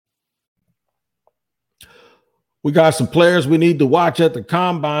We got some players we need to watch at the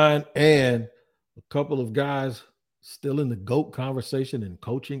combine and a couple of guys still in the GOAT conversation in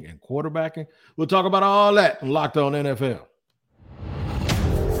coaching and quarterbacking. We'll talk about all that on Locked On NFL.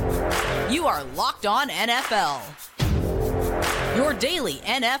 You are Locked On NFL, your daily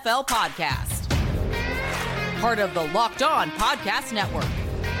NFL podcast. Part of the Locked On Podcast Network,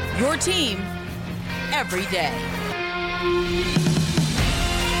 your team every day.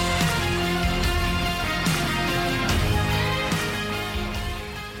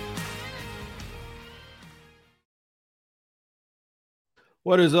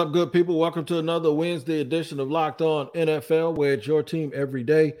 What is up, good people? Welcome to another Wednesday edition of Locked On NFL, where it's your team every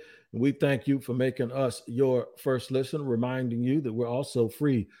day. And we thank you for making us your first listen, reminding you that we're also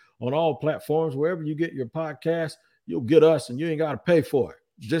free on all platforms. Wherever you get your podcast, you'll get us, and you ain't got to pay for it.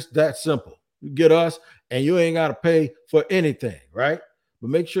 Just that simple. You get us, and you ain't got to pay for anything, right? But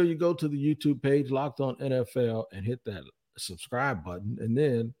make sure you go to the YouTube page, Locked On NFL, and hit that subscribe button, and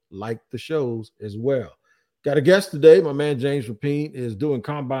then like the shows as well. Got a guest today. My man James Rapien is doing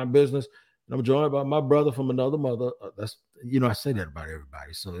combine business, and I'm joined by my brother from another mother. That's, I say that about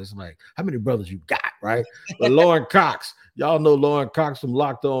everybody, so it's like, how many brothers you got, right? But Lauren Cox, y'all know Lauren Cox from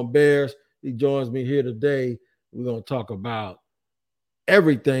Locked On Bears. He joins me here today. We're going to talk about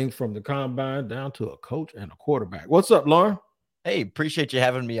everything from the combine down to a coach and a quarterback. What's up, Lauren? Hey, appreciate you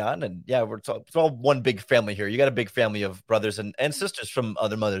having me on. And yeah, it's all one big family here. You got a big family of brothers and sisters from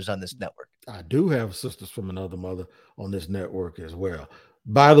other mothers on this network. I do have sisters from another mother on this network as well.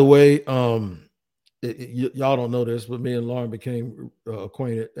 By the way, y'all don't know this, but me and Lauren became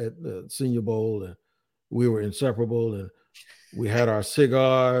acquainted at the Senior Bowl, and we were inseparable, and we had our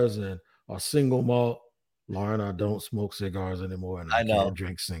cigars and our single malt. Lauren, I don't smoke cigars anymore, and I can't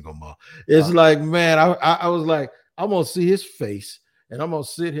drink single malt. It's like, man, I was like, I'm going to see his face, and I'm going to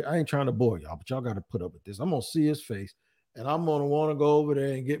sit here. I ain't trying to bore y'all, but y'all got to put up with this. I'm going to see his face, and I'm going to want to go over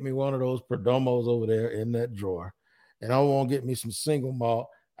there and get me one of those Perdomos over there in that drawer, and I want to get me some single malt.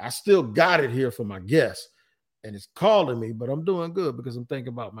 I still got it here for my guests, and it's calling me, but I'm doing good because I'm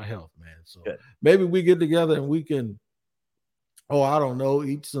thinking about my health, man. So maybe we get together and we can, I don't know,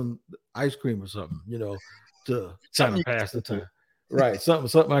 eat some ice cream or something, to kind of pass the time. Right,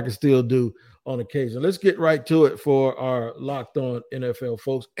 something I can still do on occasion. Let's get right to it for our Locked On NFL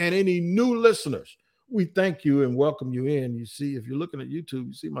folks and any new listeners. We thank you and welcome you in. You see, if you're looking at YouTube,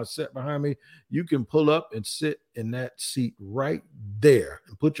 you see my set behind me. You can pull up and sit in that seat right there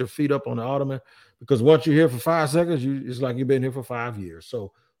and put your feet up on the ottoman, because once you're here for 5 seconds, it's like you've been here for 5 years.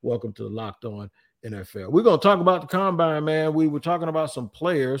 So welcome to Locked On NFL. We're going to talk about the combine, man. We were talking about some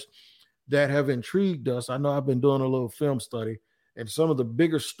players that have intrigued us. I know I've been doing a little film study, and some of the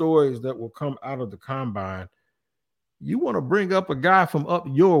bigger stories that will come out of the combine. You want to bring up a guy from up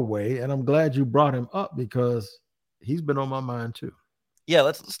your way, and I'm glad you brought him up because he's been on my mind too. Yeah,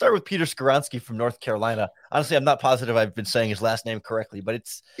 let's start with Peter Skoronski from North Carolina. Honestly, I'm not positive I've been saying his last name correctly, but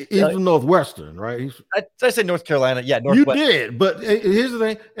he's from Northwestern, right? I say North Carolina. Yeah, Northwest. You did, but here's the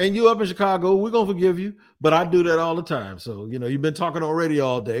thing, and you up in Chicago, we're going to forgive you, but I do that all the time. So, you've been talking on radio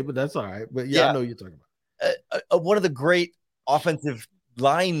all day, but that's all right. But yeah. I know you're talking about. One of the great offensive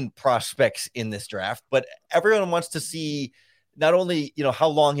line prospects in this draft, but everyone wants to see not only, how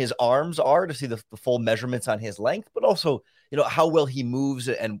long his arms are to see the full measurements on his length, but also, how well he moves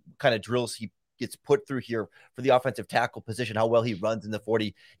and kind of drills he gets put through here for the offensive tackle position, how well he runs in the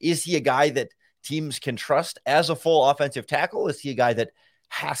 40. Is he a guy that teams can trust as a full offensive tackle? Is he a guy that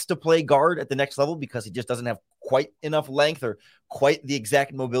has to play guard at the next level because he just doesn't have quite enough length or quite the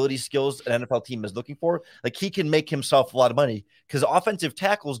exact mobility skills an NFL team is looking for? Like, he can make himself a lot of money because offensive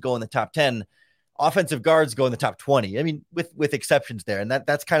tackles go in the top 10, offensive guards go in the top 20. I mean, with exceptions there. And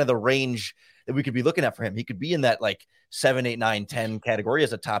that's kind of the range that we could be looking at for him. He could be in that like 7, 8, 9, 10 category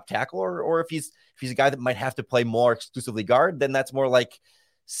as a top tackle, or if he's a guy that might have to play more exclusively guard, then that's more like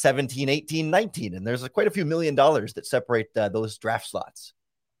 17, 18, 19. And there's quite a few $1 million that separate those draft slots.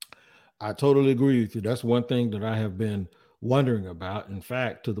 I totally agree with you. That's one thing that I have been wondering about. In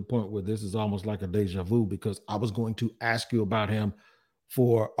fact, to the point where this is almost like a deja vu, because I was going to ask you about him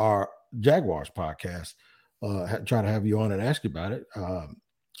for our Jaguars podcast, try to have you on and ask you about it.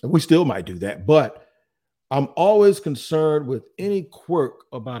 We still might do that, but I'm always concerned with any quirk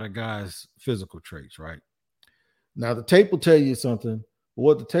about a guy's physical traits, right? Now, the tape will tell you something, but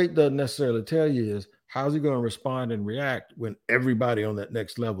what the tape doesn't necessarily tell you is how's he going to respond and react when everybody on that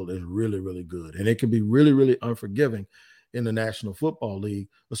next level is really, really good. And it can be really, really unforgiving in the National Football League,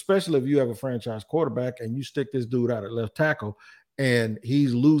 especially if you have a franchise quarterback and you stick this dude out at left tackle and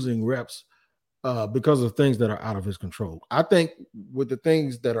he's losing reps because of things that are out of his control. I think with the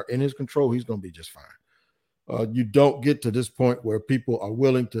things that are in his control, he's going to be just fine. You don't get to this point where people are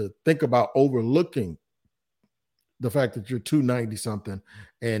willing to think about overlooking the fact that you're 290 something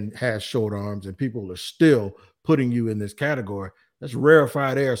and has short arms, and people are still putting you in this category. That's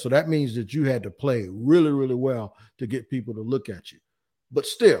rarefied air. So that means that you had to play really, really well to get people to look at you. But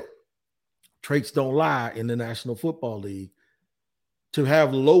still, traits don't lie in the National Football League. To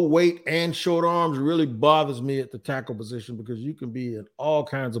have low weight and short arms really bothers me at the tackle position, because you can be in all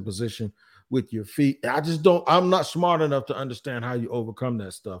kinds of position with your feet. I'm not smart enough to understand how you overcome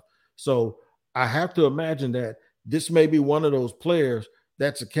that stuff. So I have to imagine that this may be one of those players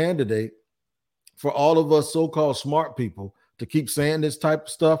that's a candidate for all of us so-called smart people to keep saying this type of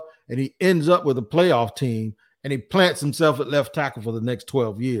stuff, and he ends up with a playoff team, and he plants himself at left tackle for the next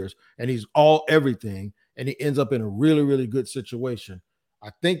 12 years, and he's all everything, and he ends up in a really, really good situation.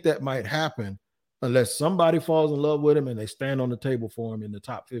 I think that might happen unless somebody falls in love with him and they stand on the table for him in the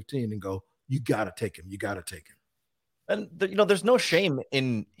top 15 and go, you got to take him. You got to take him. And, there's no shame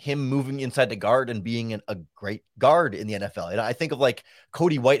in him moving inside the guard and being a great guard in the NFL. And I think of like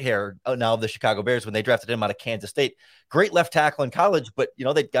Cody Whitehair, now of the Chicago Bears, when they drafted him out of Kansas State. Great left tackle in college, but,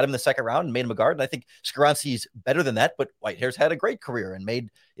 they got him in the second round and made him a guard. And I think Skoronski's better than that, but Whitehair's had a great career and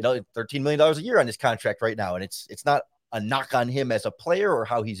made, $13 million a year on his contract right now. And it's not a knock on him as a player or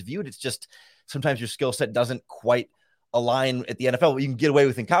how he's viewed. It's just sometimes your skill set doesn't quite align at the NFL. What you can get away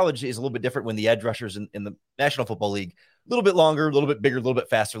with in college is a little bit different when the edge rushers in the National Football League, a little bit longer, a little bit bigger, a little bit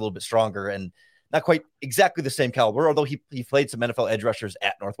faster, a little bit stronger, and not quite exactly the same caliber, although he played some NFL edge rushers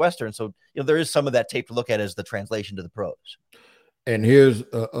at Northwestern. So, there is some of that tape to look at as the translation to the pros. And here's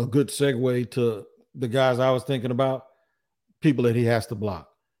a good segue to the guys I was thinking about, people that he has to block.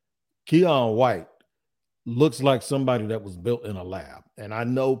 Keon White looks like somebody that was built in a lab. And I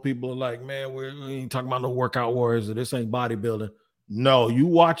know people are like, man, we ain't talking about no workout warriors, or this ain't bodybuilding. No, you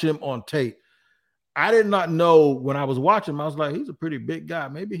watch him on tape. I did not know when I was watching him, I was like, he's a pretty big guy.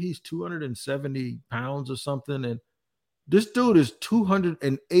 Maybe he's 270 pounds or something. And this dude is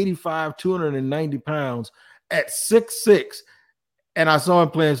 285, 290 pounds at 6'6". And I saw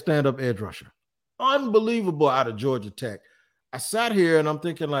him playing stand-up edge rusher. Unbelievable out of Georgia Tech. I sat here and I'm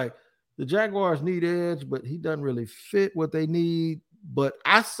thinking, like, the Jaguars need edge, but he doesn't really fit what they need. But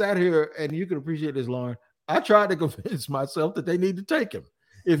I sat here, and you can appreciate this, Lauren. I tried to convince myself that they need to take him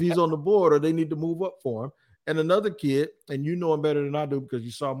if he's on the board, or they need to move up for him. And another kid, and you know him better than I do because you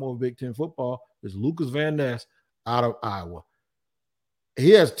saw more Big Ten football, is Lucas Van Ness out of Iowa.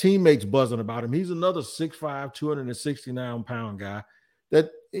 He has teammates buzzing about him. He's another 6'5", 269-pound guy that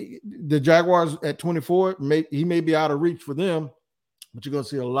the Jaguars at 24, he may be out of reach for them. But you're going to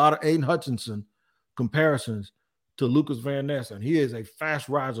see a lot of Aiden Hutchinson comparisons to Lucas Van Ness, and he is a fast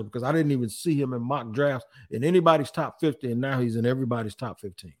riser because I didn't even see him in mock drafts in anybody's top 50, and now he's in everybody's top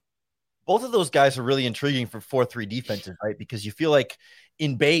 15. Both of those guys are really intriguing for 4-3 defenses, right? Because you feel like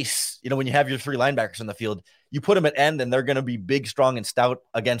in base, when you have your three linebackers on the field, you put them at end, and they're going to be big, strong, and stout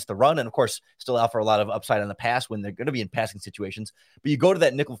against the run, and of course, still offer a lot of upside on the pass when they're going to be in passing situations. But you go to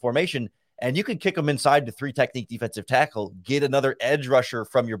that nickel formation, and you can kick them inside to three technique defensive tackle, get another edge rusher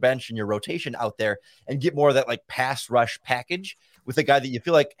from your bench and your rotation out there, and get more of that like pass rush package with a guy that you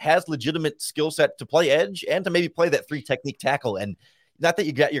feel like has legitimate skill set to play edge and to maybe play that three technique tackle. And not that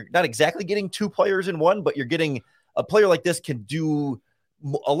you're not exactly getting two players in one, but you're getting a player like this can do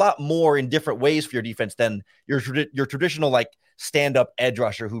a lot more in different ways for your defense than your traditional like stand-up edge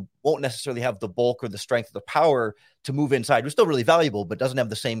rusher who won't necessarily have the bulk or the strength or the power to move inside. Who's still really valuable, but doesn't have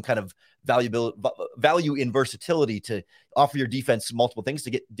the same kind of value in versatility to offer your defense multiple things to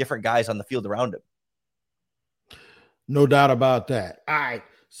get different guys on the field around him. No doubt about that. All right,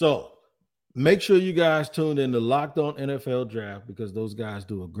 so make sure you guys tuned in to Locked On NFL Draft, because those guys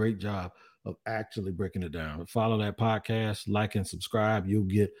do a great job of actually breaking it down. Follow that podcast, like and subscribe. You'll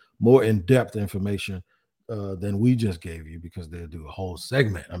get more in-depth information than we just gave you, because they'll do a whole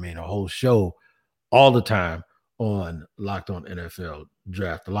segment, a whole show all the time on Locked On NFL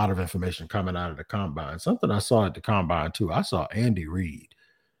Draft. A lot of information coming out of the combine. Something I saw at the combine too. I saw Andy Reid.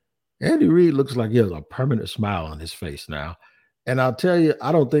 Andy Reid looks like he has a permanent smile on his face now. And I'll tell you,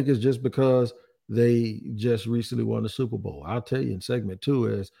 I don't think it's just because they just recently won the Super Bowl. I'll tell you in segment 2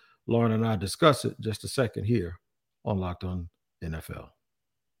 as Lauren and I discuss it just a second here on Locked On NFL.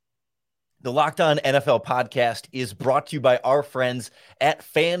 The Locked On NFL podcast is brought to you by our friends at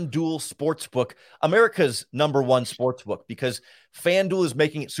FanDuel Sportsbook, America's #1 sportsbook, because FanDuel is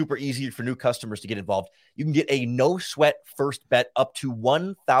making it super easy for new customers to get involved. You can get a no-sweat first bet up to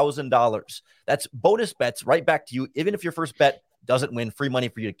 $1,000. That's bonus bets right back to you. Even if your first bet doesn't win, free money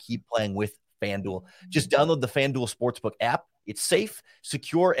for you to keep playing with FanDuel. Just download the FanDuel Sportsbook app. It's safe,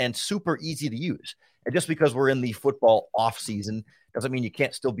 secure, and super easy to use. And just because we're in the football off season doesn't mean you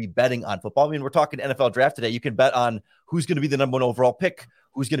can't still be betting on football. I mean, we're talking NFL draft today. You can bet on who's going to be the number 1 overall pick,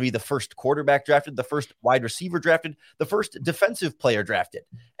 who's going to be the first quarterback drafted, the first wide receiver drafted, the first defensive player drafted,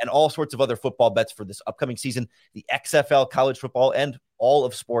 and all sorts of other football bets for this upcoming season, the XFL, college football, and all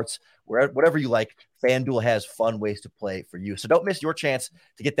of sports, whatever you like. FanDuel has fun ways to play for you. So don't miss your chance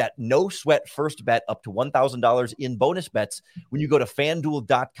to get that no sweat first bet up to $1,000 in bonus bets when you go to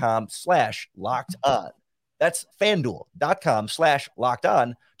FanDuel.com/locked on. That's FanDuel.com/locked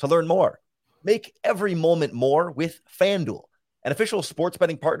on to learn more. Make every moment more with FanDuel, an official sports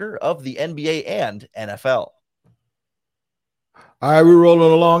betting partner of the NBA and NFL. All right, we're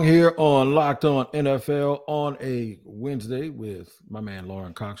rolling along here on Locked On NFL on a Wednesday with my man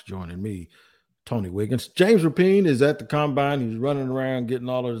Lauren Cox joining me, Tony Wiggins. James Rapine is at the combine. He's running around getting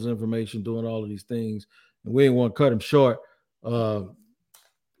all of this information, doing all of these things, and we ain't want to cut him short.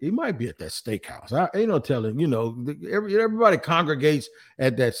 He might be at that steakhouse. Ain't no telling. Everybody congregates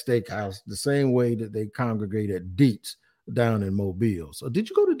at that steakhouse the same way that they congregate at Dietz down in Mobile. So did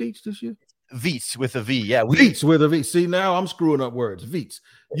you go to Dietz this year? Vietz with a V. Yeah. Vietz with a V. See, now I'm screwing up words. Vietz.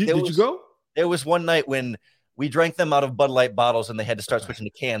 Did you go? There was one night when we drank them out of Bud Light bottles and they had to start switching to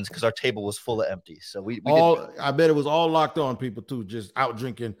cans because our table was full of empties. So we I bet it was all Locked On people too, just out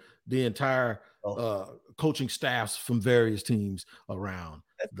drinking the entire coaching staffs from various teams around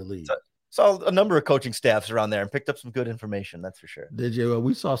the league. Saw a number of coaching staffs around there and picked up some good information. That's for sure. Did you? Well,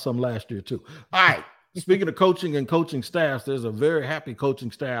 we saw some last year too. All right. Speaking of coaching and coaching staffs, there's a very happy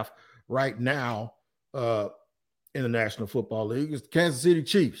coaching staff right now in the National Football League. It's the Kansas City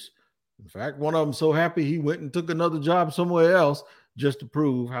Chiefs. In fact, one of them so happy he went and took another job somewhere else just to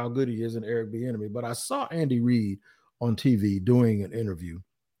prove how good he is in Eric Bieniemy. But I saw Andy Reid on TV doing an interview,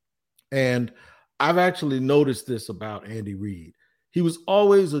 and I've actually noticed this about Andy Reid. He was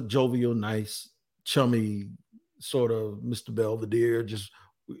always a jovial, nice, chummy, sort of Mr. Belvedere, just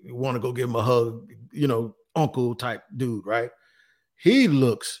want to go give him a hug, uncle type dude, right? He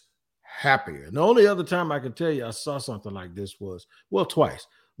looks happier. And the only other time I can tell you I saw something like this was, twice.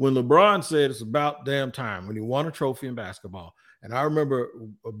 When LeBron said it's about damn time, when he won a trophy in basketball. And I remember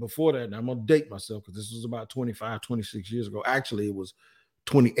before that, and I'm going to date myself because this was about 25, 26 years ago. Actually, it was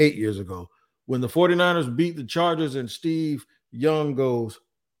 28 years ago. When the 49ers beat the Chargers and Steve Young goes,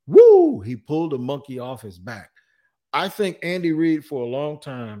 woo, he pulled a monkey off his back. I think Andy Reid for a long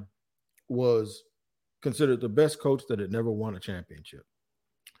time was considered the best coach that had never won a championship.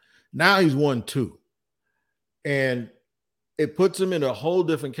 Now he's won 2. And it puts him in a whole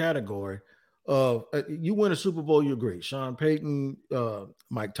different category of you win a Super Bowl, you're great. Sean Payton,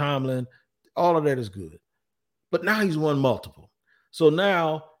 Mike Tomlin, all of that is good. But now he's won multiple. So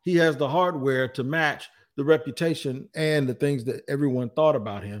now he has the hardware to match the reputation and the things that everyone thought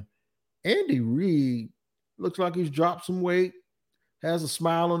about him. Andy Reid looks like he's dropped some weight, has a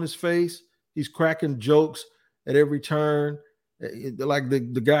smile on his face. He's cracking jokes at every turn. Like the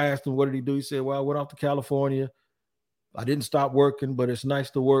guy asked him, what did he do? He said, well, I went off to California. I didn't stop working, but it's nice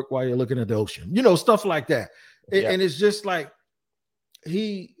to work while you're looking at the ocean. Stuff like that. Yeah. And it's just like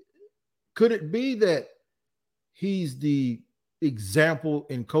could it be that he's the example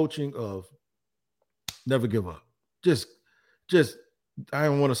in coaching of never give up? Just I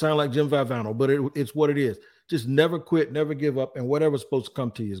don't want to sound like Jim Valvano, but it's what it is. Just never quit, never give up, and whatever's supposed to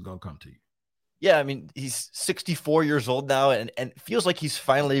come to you is going to come to you. Yeah, I mean, he's 64 years old now, and feels like he's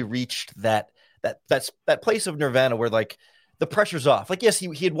finally reached that place of nirvana where like the pressure's off. Like, yes,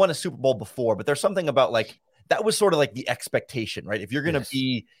 he had won a Super Bowl before, but there's something about like that was sort of like the expectation, right? If you're going to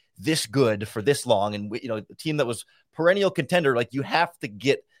be this good for this long, and a team that was perennial contender, like you have to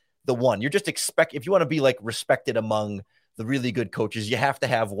get the one. You're just if you want to be like respected among the really good coaches, you have to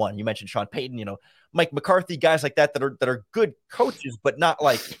have one. You mentioned Sean Payton, Mike McCarthy, guys like that are good coaches, but not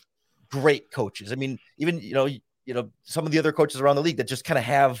like great coaches. I mean, even some of the other coaches around the league that just kind of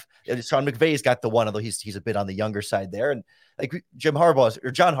have. Sean McVay's got the one, although he's a bit on the younger side there, and like John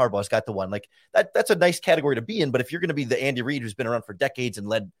Harbaugh's got the one. Like that's a nice category to be in. But if you're going to be the Andy Reid who's been around for decades and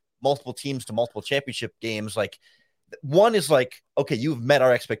led multiple teams to multiple championship games, like one is like, okay, you've met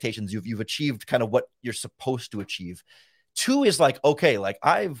our expectations. You've achieved kind of what you're supposed to achieve. 2 is like, okay, like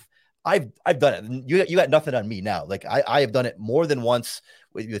I've done it. You got nothing on me now. Like I have done it more than once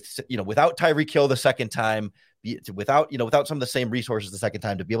without Tyreek Hill the second time, without some of the same resources the second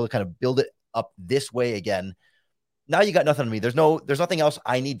time to be able to kind of build it up this way again. Now you got nothing on me. There's nothing else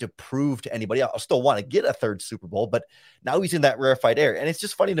I need to prove to anybody. I'll still want to get a 3rd Super Bowl, but now he's in that rarefied air. And it's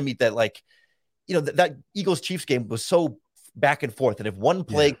just funny to me that like, that Eagles Chiefs game was so back and forth. And if one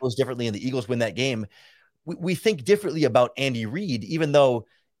play goes differently and the Eagles win that game, we think differently about Andy Reid, even though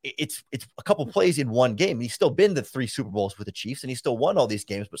it's a couple plays in one game. He's still been to 3 Super Bowls with the Chiefs, and he still won all these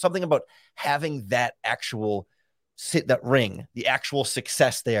games. But something about having that actual that ring, the actual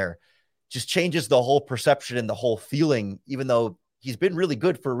success there, just changes the whole perception and the whole feeling, even though he's been really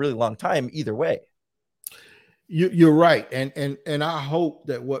good for a really long time either way. You're right. And I hope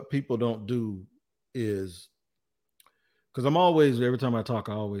that what people don't do is, because I'm always, every time I talk,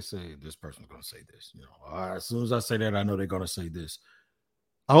 I always say, this person's going to say this. As soon as I say that, I know they're going to say this.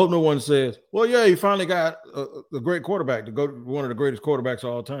 I hope no one says, well, yeah, you finally got a great quarterback to go, one of the greatest quarterbacks of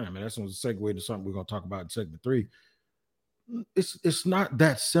all time. And that's going to segue into something we're going to talk about in segment 3. It's not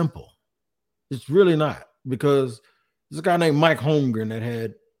that simple. It's really not, because there's a guy named Mike Holmgren that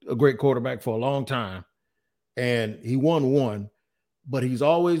had a great quarterback for a long time, and he won one, but he's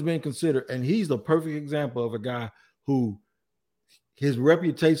always been considered, and he's the perfect example of a guy who his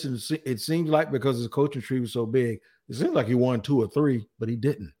reputation, it seems like, because his coaching tree was so big, it seems like he won 2 or 3, but he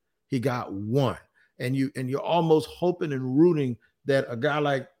didn't. He got 1. And you're almost hoping and rooting that a guy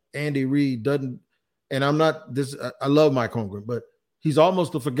like Andy Reid doesn't, and I love Mike Holmgren, but he's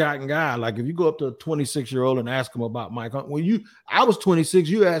almost a forgotten guy. Like, if you go up to a 26-year-old and ask him about Mike Holmgren, I was 26,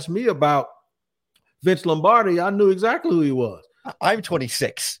 you asked me about Vince Lombardi, I knew exactly who he was. I'm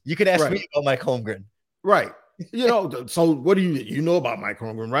 26. You can ask me about Mike Holmgren. Right. So what do you know about Mike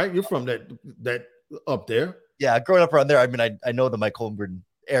Holmgren, right? You're from that up there. Yeah, growing up around there, I mean, I know the Mike Holmgren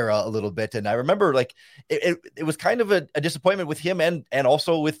era a little bit, and I remember, like, it was kind of a disappointment with him and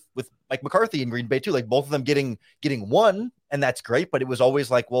also with Mike McCarthy in Green Bay too. Like, both of them getting 1, and that's great, but it was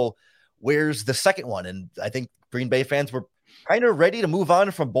always like, well, where's the second one? And I think Green Bay fans were kind of ready to move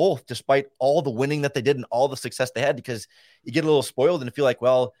on from both, despite all the winning that they did and all the success they had, because you get a little spoiled and feel like,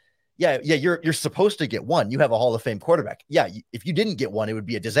 well, yeah, you're supposed to get 1. You have a Hall of Fame quarterback. Yeah, if you didn't get 1, it would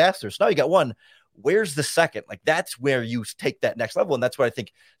be a disaster. So now you got 1. Where's the second? Like, that's where you take that next level, and that's what I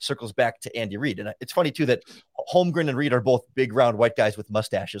think circles back to Andy Reid. And it's funny too that Holmgren and Reid are both big, round white guys with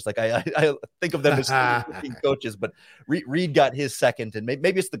mustaches. Like, I think of them as coaches, but Reid got his second, and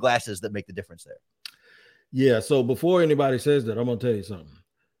maybe it's the glasses that make the difference there. Yeah. So before anybody says that, I'm going to tell you something.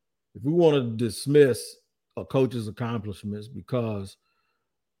 If we want to dismiss a coach's accomplishments because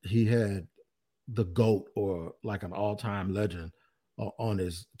he had the GOAT or like an all-time legend on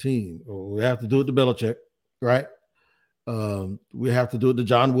his team, we have to do it to Belichick, right? We have to do it to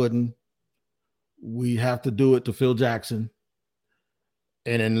John Wooden. We have to do it to Phil Jackson.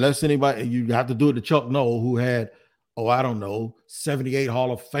 And unless anybody, you have to do it to Chuck Noll, who had, 78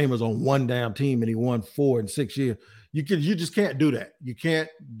 Hall of Famers on one damn team, and he won 4 in 6 years. You just can't do that. You can't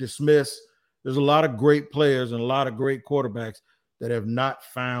dismiss. There's a lot of great players and a lot of great quarterbacks that have not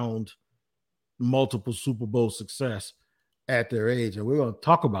found multiple Super Bowl success at their age. And we're going to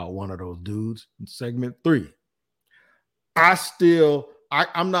talk about one of those dudes in segment 3.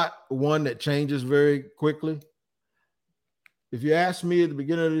 I'm not one that changes very quickly. If you ask me at the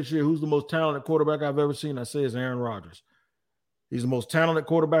beginning of this year, who's the most talented quarterback I've ever seen, I say it's Aaron Rodgers. He's the most talented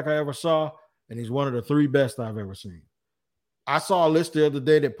quarterback I ever saw, and he's one of the 3 best I've ever seen. I saw a list the other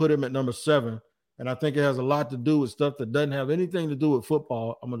day that put him at number 7, and I think it has a lot to do with stuff that doesn't have anything to do with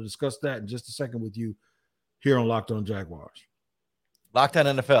football. I'm going to discuss that in just a second with you here on Locked On Jaguars. Locked On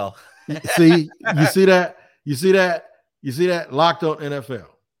NFL. See, you see that? You see that? You see that? Locked On NFL.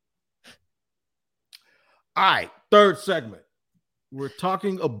 All right, third segment. We're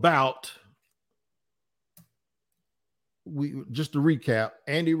talking about, just to recap,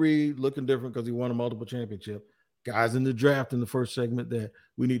 Andy Reid looking different because he won a multiple championship. Guys in the draft in the first segment that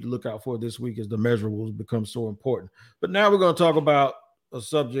we need to look out for this week as the measurables become so important. But now we're going to talk about a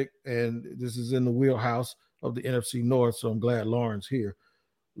subject, and this is in the wheelhouse of the NFC North, so I'm glad Lauren's here.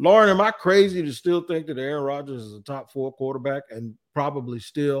 Lauren, am I crazy to still think that Aaron Rodgers is a top 4 quarterback and probably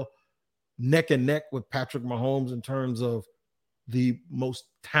still neck and neck with Patrick Mahomes in terms of the most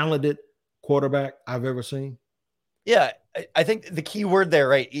talented quarterback I've ever seen? Yeah, I think the key word there,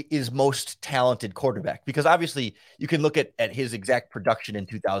 right, is most talented quarterback, because obviously you can look at his exact production in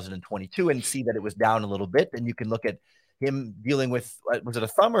 2022 and see that it was down a little bit. And you can look at him dealing with, was it a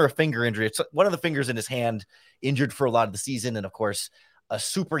thumb or a finger injury? It's one of the fingers in his hand, injured for a lot of the season. And of course, a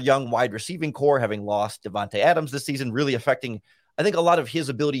super young wide receiving core, having lost Devontae Adams this season, really affecting, I think, a lot of his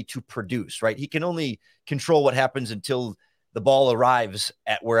ability to produce, right? He can only control what happens until the ball arrives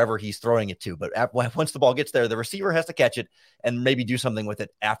at wherever he's throwing it to. But once the ball gets there, the receiver has to catch it and maybe do something with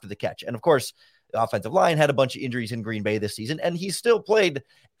it after the catch. And of course, the offensive line had a bunch of injuries in Green Bay this season, and he still played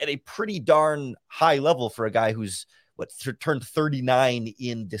at a pretty darn high level for a guy who's turned 39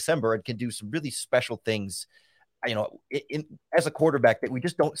 in December and can do some really special things, as a quarterback that we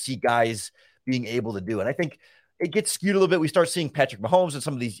just don't see guys being able to do. And I think it gets skewed a little bit. We start seeing Patrick Mahomes and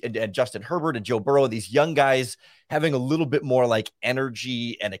some of these, and Justin Herbert and Joe Burrow, these young guys having a little bit more like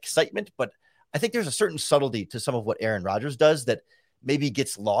energy and excitement. But I think there's a certain subtlety to some of what Aaron Rodgers does that maybe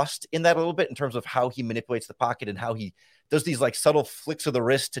gets lost in that a little bit in terms of how he manipulates the pocket and how he does these like subtle flicks of the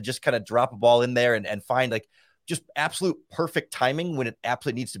wrist to just kind of drop a ball in there and find like just absolute perfect timing when it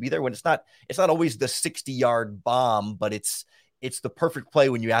absolutely needs to be there. When it's not always the 60-yard bomb, but it's the perfect play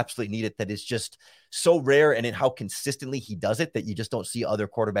when you absolutely need it. That is just so rare, and in how consistently he does it that you just don't see other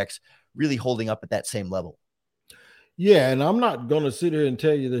quarterbacks really holding up at that same level. Yeah, and I'm not going to sit here and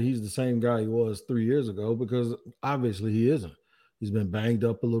tell you that he's the same guy he was 3 years ago, because obviously he isn't. He's been banged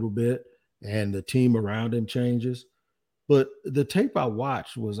up a little bit, and the team around him changes. But the tape I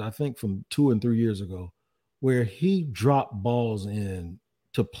watched was, I think, from 2 and 3 years ago, where he dropped balls in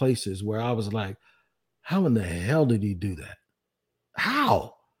to places where I was like, how in the hell did he do that?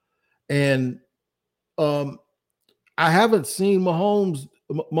 How? And I haven't seen Mahomes.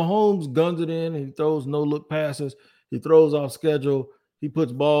 Mahomes guns it in. He throws no-look passes. He throws off schedule. He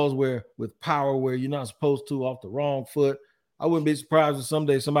puts balls with power where you're not supposed to, off the wrong foot. I wouldn't be surprised if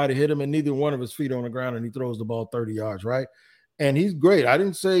someday somebody hit him and neither one of his feet on the ground and he throws the ball 30 yards, right? And he's great. I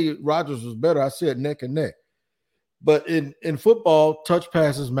didn't say Rodgers was better. I said neck and neck. But in football, touch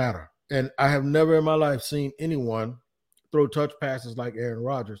passes matter. And I have never in my life seen anyone throw touch passes like Aaron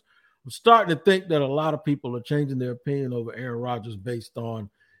Rodgers. I'm starting to think that a lot of people are changing their opinion over Aaron Rodgers based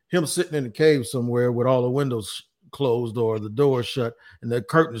on him sitting in a cave somewhere with all the windows closed or the doors shut and the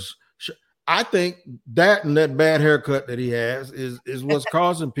curtains shut. I think that and that bad haircut that he has is what's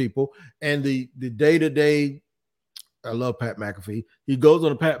causing people. And the day-to-day, I love Pat McAfee. He goes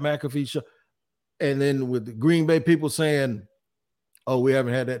on a Pat McAfee show. And then with the Green Bay people saying, oh, we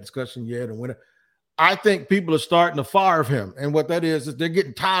haven't had that discussion yet. And when I think people are starting to fire him. And what that is they're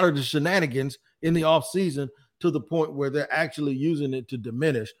getting tired of the shenanigans in the offseason to the point where they're actually using it to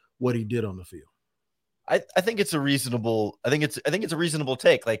diminish what he did on the field. I think it's a reasonable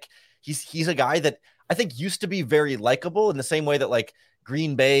take. Like he's a guy that I think used to be very likable in the same way that like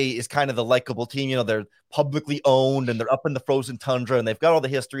Green Bay is kind of the likable team. You know, they're publicly owned and they're up in the frozen tundra and they've got all the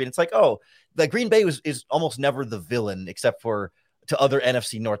history. And it's like, oh, the Green Bay is almost never the villain except for to other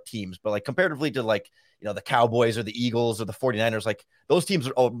NFC North teams. But like comparatively to like, you know, the Cowboys or the Eagles or the 49ers, like those teams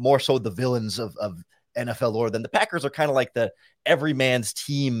are more so the villains of NFL lore than the Packers are kind of like the everyman's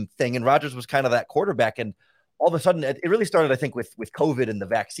team thing. And Rodgers was kind of that quarterback. And all of a sudden it really started, I think, with COVID and the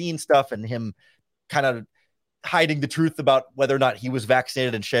vaccine stuff and him kind of hiding the truth about whether or not he was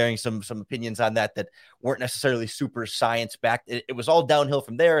vaccinated and sharing some opinions on that weren't necessarily super science backed. It was all downhill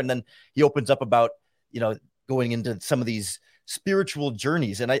from there. And then he opens up about, you know, going into some of these spiritual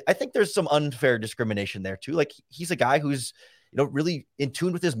journeys. And I think there's some unfair discrimination there too. Like he's a guy who's, you know, really in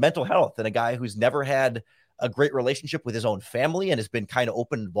tune with his mental health and a guy who's never had a great relationship with his own family and has been kind of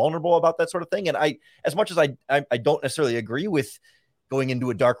open and vulnerable about that sort of thing. And as much as I don't necessarily agree with going into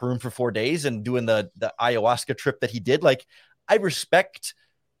a dark room for 4 days and doing the ayahuasca trip that he did, like I respect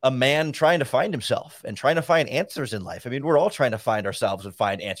a man trying to find himself and trying to find answers in life. I mean, we're all trying to find ourselves and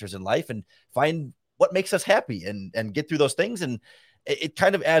find answers in life and find what makes us happy and get through those things. And it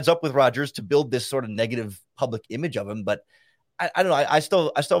kind of adds up with Rodgers to build this sort of negative public image of him. But I don't know. I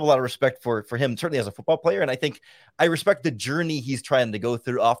still have a lot of respect for him, certainly as a football player. And I think I respect the journey he's trying to go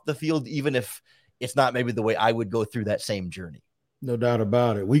through off the field, even if it's not maybe the way I would go through that same journey. No doubt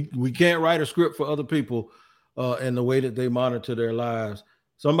about it. We can't write a script for other people and the way that they monitor their lives.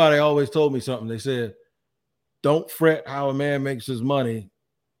 Somebody always told me something. They said, don't fret how a man makes his money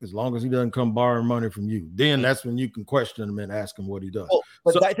as long as he doesn't come borrowing money from you. Then that's when you can question him and ask him what he does.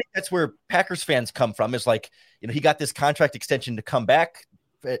 Well, but I think that's where Packers fans come from. Is like, you know, he got this contract extension to come back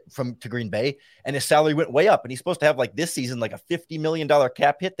to Green Bay, and his salary went way up. And he's supposed to have like this season, like a $50 million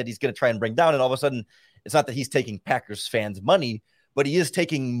cap hit that he's going to try and bring down. And all of a sudden, it's not that he's taking Packers fans' money, but he is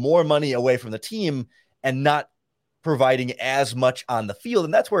taking more money away from the team and not providing as much on the field.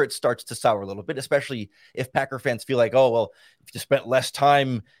 And that's where it starts to sour a little bit, especially if Packer fans feel like, oh, well, if you spent less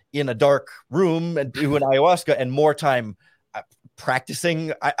time in a dark room and doing ayahuasca and more time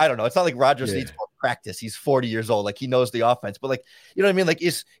practicing. I don't know. It's not like Rodgers needs more practice. He's 40 years old. Like he knows the offense, but like, you know what I mean? Like,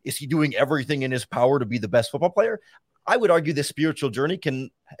 is he doing everything in his power to be the best football player? I would argue this spiritual journey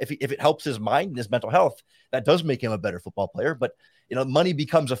can, if it helps his mind and his mental health, that does make him a better football player. But, you know, money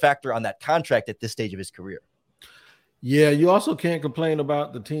becomes a factor on that contract at this stage of his career. Yeah, you also can't complain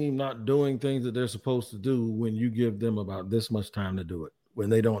about the team not doing things that they're supposed to do when you give them about this much time to do it,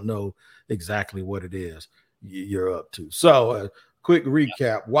 when they don't know exactly what it is you're up to. So quick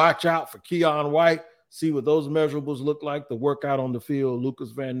recap, watch out for Keon White, see what those measurables look like, the workout on the field.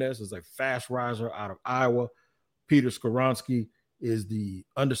 Lucas Van Ness is a fast riser out of Iowa. Peter Skoronski is the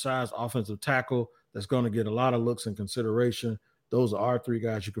undersized offensive tackle that's going to get a lot of looks and consideration. Those are our three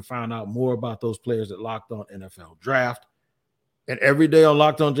guys. You can find out more about those players at Locked On NFL Draft. And every day on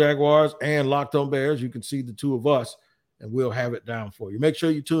Locked On Jaguars and Locked On Bears, you can see the two of us, and we'll have it down for you. Make sure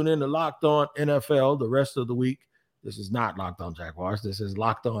you tune in to Locked On NFL the rest of the week. This is not Locked On Jaguars. This is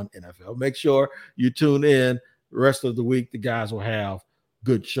Locked On NFL. Make sure you tune in the rest of the week. The guys will have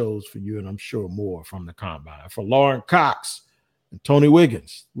good shows for you, and I'm sure more from the Combine. For Lauren Cox and Tony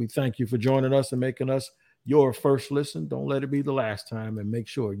Wiggins, we thank you for joining us and making us your first listen. Don't let it be the last time, and make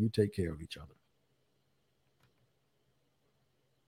sure you take care of each other.